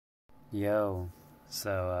Yo,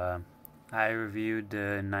 I reviewed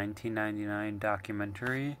the 1999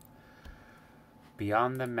 documentary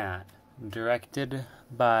Beyond the Mat, directed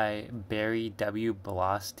by Barry W.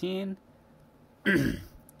 Blaustein,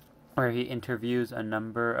 where he interviews a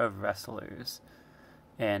number of wrestlers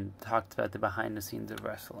and talked about the behind the scenes of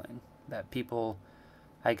wrestling that people,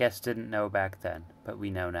 I guess, didn't know back then, but we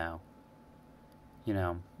know now. You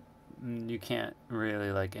know, you can't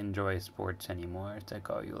really enjoy sports anymore. It's like,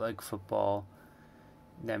 oh, you like football,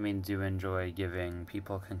 that means you enjoy giving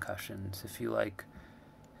people concussions. If you like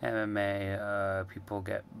MMA, people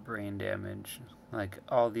get brain damage. Like,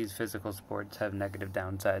 all these physical sports have negative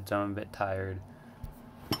downsides, so I'm a bit tired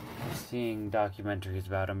of seeing documentaries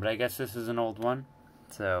about them. But I guess this is an old one,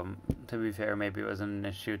 so to be fair, maybe it wasn't an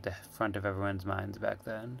issue at the front of everyone's minds back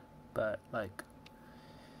then. But,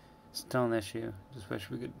 still an issue. Just wish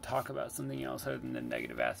we could talk about something else other than the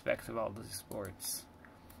negative aspects of all these sports.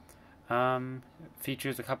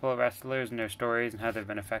 Features a couple of wrestlers and their stories and how they've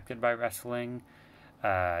been affected by wrestling.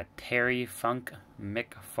 Terry Funk,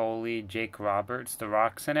 Mick Foley, Jake Roberts, The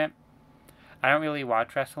Rock's in it. I don't really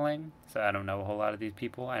watch wrestling, so I don't know a whole lot of these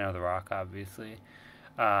people. I know The Rock, obviously.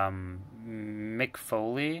 Mick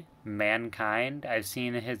Foley, Mankind. I've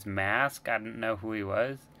seen his mask. I didn't know who he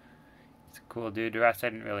was. He's a cool dude. The rest I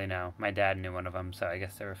didn't really know. My dad knew one of them, so I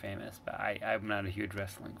guess they were famous, but I'm not a huge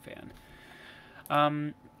wrestling fan.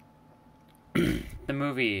 The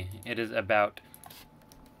movie, it is about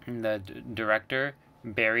the director,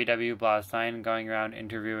 Barry W. Blaustein, going around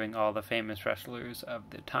interviewing all the famous wrestlers of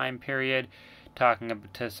the time period, talking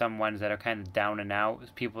to some ones that are kind of down and out,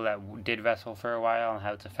 people that did wrestle for a while and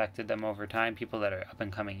how it's affected them over time, people that are up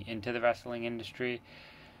and coming into the wrestling industry.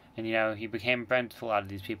 And, he became friends with a lot of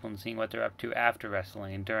these people and seeing what they're up to after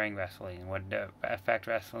wrestling and during wrestling and what effect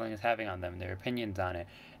wrestling is having on them, their opinions on it,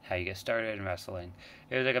 how you get started in wrestling.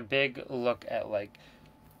 It was a big look at,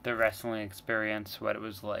 the wrestling experience, what it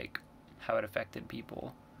was like, how it affected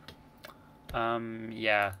people.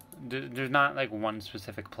 There's not, one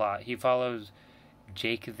specific plot. He follows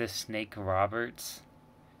Jake the Snake Roberts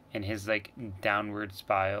in his, downward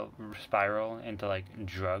spiral into,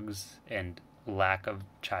 drugs and lack of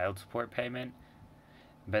child support payment.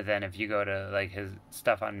 But then if you go to his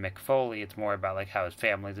stuff on Mick Foley, it's more about how his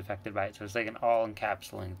family's affected by it. So it's an all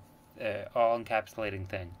encapsulating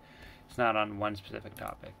thing. It's not on one specific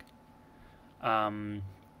topic. How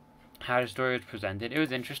the story was presented, it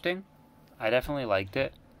was interesting. I definitely liked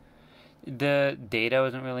it. The data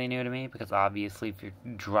wasn't really new to me because obviously if you're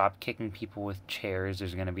drop kicking people with chairs,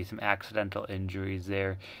 there's going to be some accidental injuries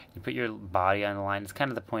there. You put your body on the line. It's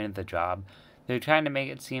kind of the point of the job. They're trying to make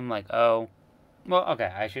it seem I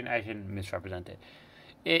shouldn't misrepresent it.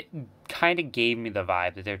 It kind of gave me the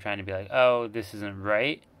vibe that they're trying to be oh, this isn't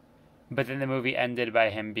right. But then the movie ended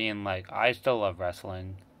by him being I still love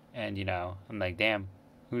wrestling. And, I'm damn,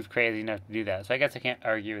 who's crazy enough to do that? So I guess I can't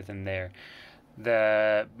argue with him there.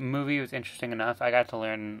 The movie was interesting enough. I got to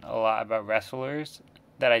learn a lot about wrestlers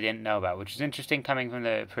that I didn't know about, which is interesting coming from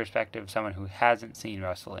the perspective of someone who hasn't seen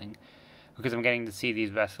wrestling. Because I'm getting to see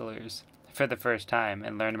these wrestlers for the first time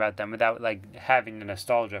and learn about them without having the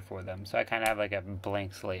nostalgia for them. So I kind of have a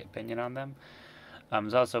blank slate opinion on them.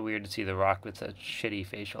 It's also weird to see The Rock with such shitty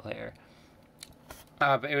facial hair.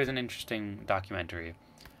 But it was an interesting documentary.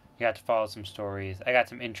 You got to follow some stories. I got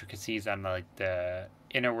some intricacies on the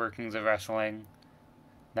inner workings of wrestling,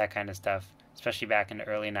 that kind of stuff. Especially back in the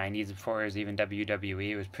early 90s before it was even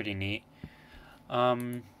WWE. It was pretty neat.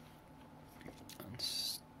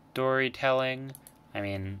 Storytelling. I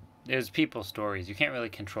mean, there's people's stories. You can't really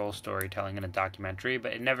control storytelling in a documentary,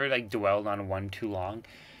 but it never dwelled on one too long.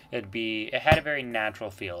 It had a very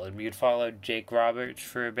natural feel. You'd follow Jake Roberts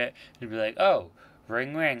for a bit. It'd be oh,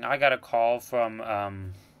 ring ring, I got a call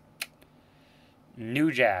from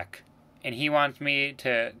New Jack, and he wants me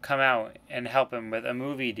to come out and help him with a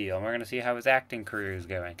movie deal. And we're gonna see how his acting career is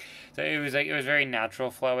going. So it was very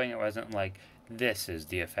natural flowing. It wasn't this is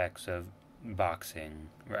the effects of boxing,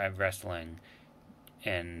 wrestling,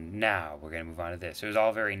 and now we're gonna move on to this. It was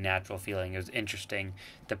all very natural feeling. It was interesting.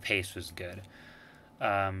 The pace was good.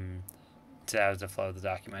 So that was the flow of the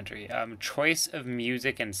documentary. Choice of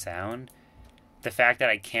music and sound. The fact that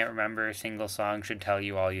I can't remember a single song should tell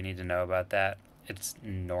you all you need to know about that. It's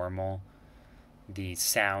normal. The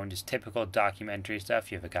sound is typical documentary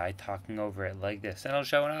stuff. You have a guy talking over it like this, and it'll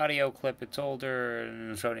show an audio clip. It's older, and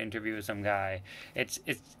it'll show an interview with some guy. It's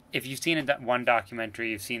if you've seen one documentary,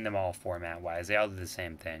 you've seen them all format-wise. They all do the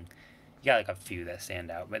same thing. You got a few that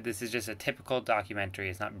stand out, but this is just a typical documentary.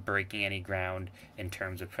 It's not breaking any ground in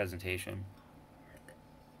terms of presentation.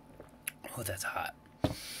 Oh, that's hot.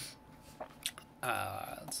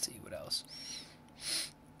 Let's see, what else?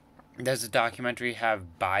 Does the documentary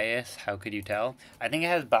have bias? How could you tell? I think it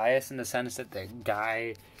has bias in the sense that the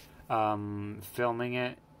guy filming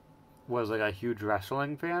it was like a huge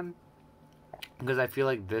wrestling fan. Because I feel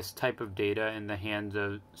like this type of data in the hands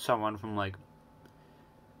of someone from like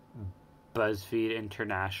BuzzFeed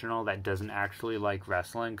International that doesn't actually like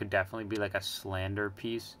wrestling could definitely be like a slander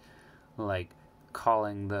piece, like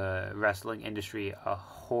calling the wrestling industry a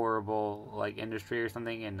horrible like industry or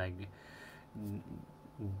something, and like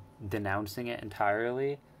denouncing it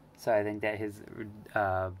entirely. So I think that his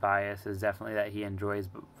bias is definitely that he enjoys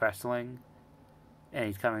wrestling, and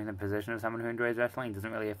he's coming in the position of someone who enjoys wrestling. It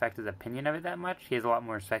doesn't really affect his opinion of it that much. He has a lot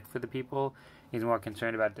more respect for the people. He's more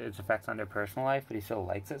concerned about its effects on their personal life, but he still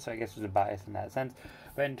likes it, so I guess there's a bias in that sense.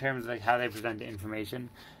 But in terms of like how they present the information,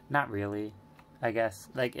 not really, I guess.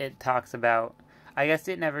 Like, it talks about... I guess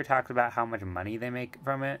it never talks about how much money they make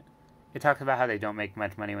from it. It talks about how they don't make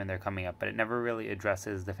much money when they're coming up, but it never really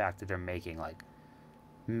addresses the fact that they're making, like,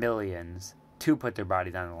 millions to put their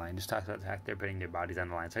bodies on the line. It just talks about the fact they're putting their bodies on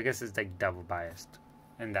the line. So I guess it's, like, double biased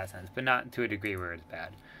in that sense, but not to a degree where it's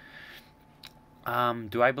bad.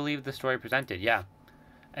 Do I believe the story presented? Yeah.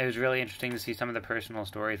 It was really interesting to see some of the personal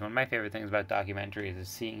stories. One of my favorite things about documentaries is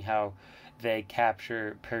seeing how they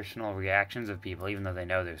capture personal reactions of people, even though they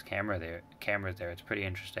know there's cameras there. It's pretty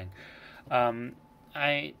interesting.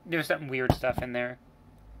 There's some weird stuff in there.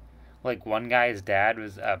 Like, one guy's dad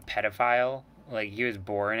was a pedophile. Like, he was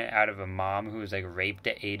born out of a mom who was, like, raped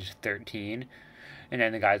at age 13. And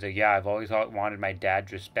then the guy's like, yeah, I've always wanted my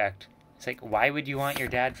dad's respect. It's like, why would you want your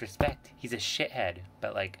dad's respect? He's a shithead.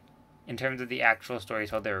 But, like, in terms of the actual stories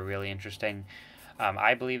told, they were really interesting.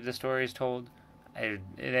 I believe the stories told.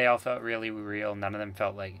 They all felt really real. None of them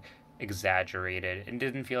felt, like, exaggerated. It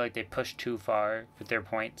didn't feel like they pushed too far with their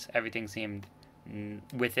points. Everything seemed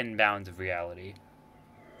within bounds of reality.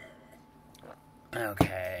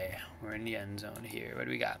 Okay, we're in the end zone here. What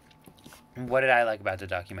do we got? What did I like about the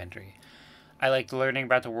documentary? I liked learning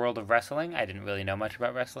about the world of wrestling. I didn't really know much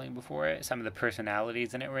about wrestling before it. Some of the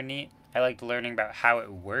personalities in it were neat. I liked learning about how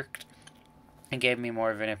it worked. It gave me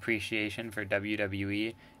more of an appreciation for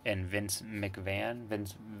WWE and Vince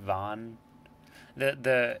Vaughn,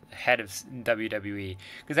 the head of WWE.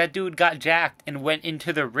 Because that dude got jacked and went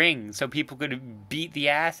into the ring so people could beat the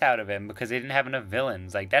ass out of him because they didn't have enough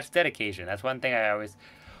villains. Like, that's dedication. That's one thing I always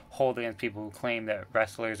hold against people who claim that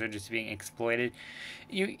wrestlers are just being exploited.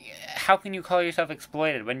 How can you call yourself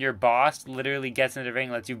exploited when your boss literally gets into the ring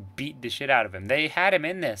and lets you beat the shit out of him? They had him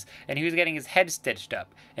in this, and he was getting his head stitched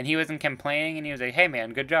up, and he wasn't complaining, and he was like, hey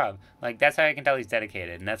man, good job. Like, that's how I can tell he's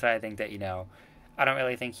dedicated, and that's why I think that, I don't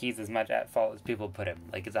really think he's as much at fault as people put him.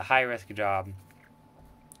 Like, it's a high-risk job.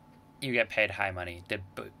 You get paid high money to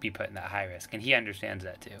be put in that high risk, and he understands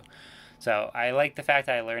that too. So I like the fact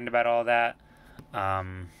that I learned about all that.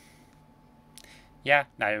 Yeah,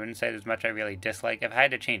 I wouldn't say there's much I really dislike. If I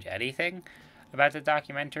had to change anything about the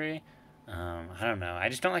documentary, I don't know. I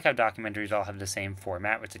just don't like how documentaries all have the same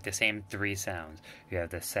format, where it's like the same three sounds. You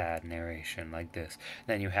have the sad narration like this.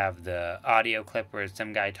 Then you have the audio clip where it's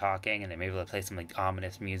some guy talking, and then maybe they'll play some like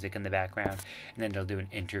ominous music in the background, and then they'll do an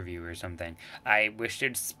interview or something. I wish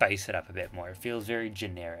they'd spice it up a bit more. It feels very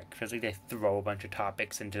generic. It feels like they throw a bunch of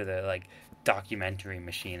topics into the like documentary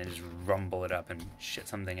machine and just rumble it up and shit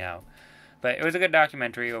something out. But it was a good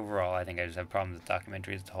documentary overall. I think I just have problems with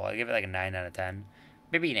documentaries as a whole. I give it like a 9 out of 10.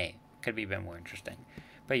 Maybe an 8. Could be a bit more interesting.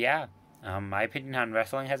 But yeah, my opinion on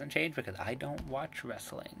wrestling hasn't changed because I don't watch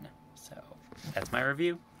wrestling. So that's my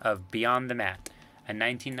review of Beyond the Mat, a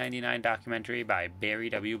 1999 documentary by Barry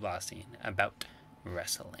W. Blaustein about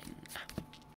wrestling.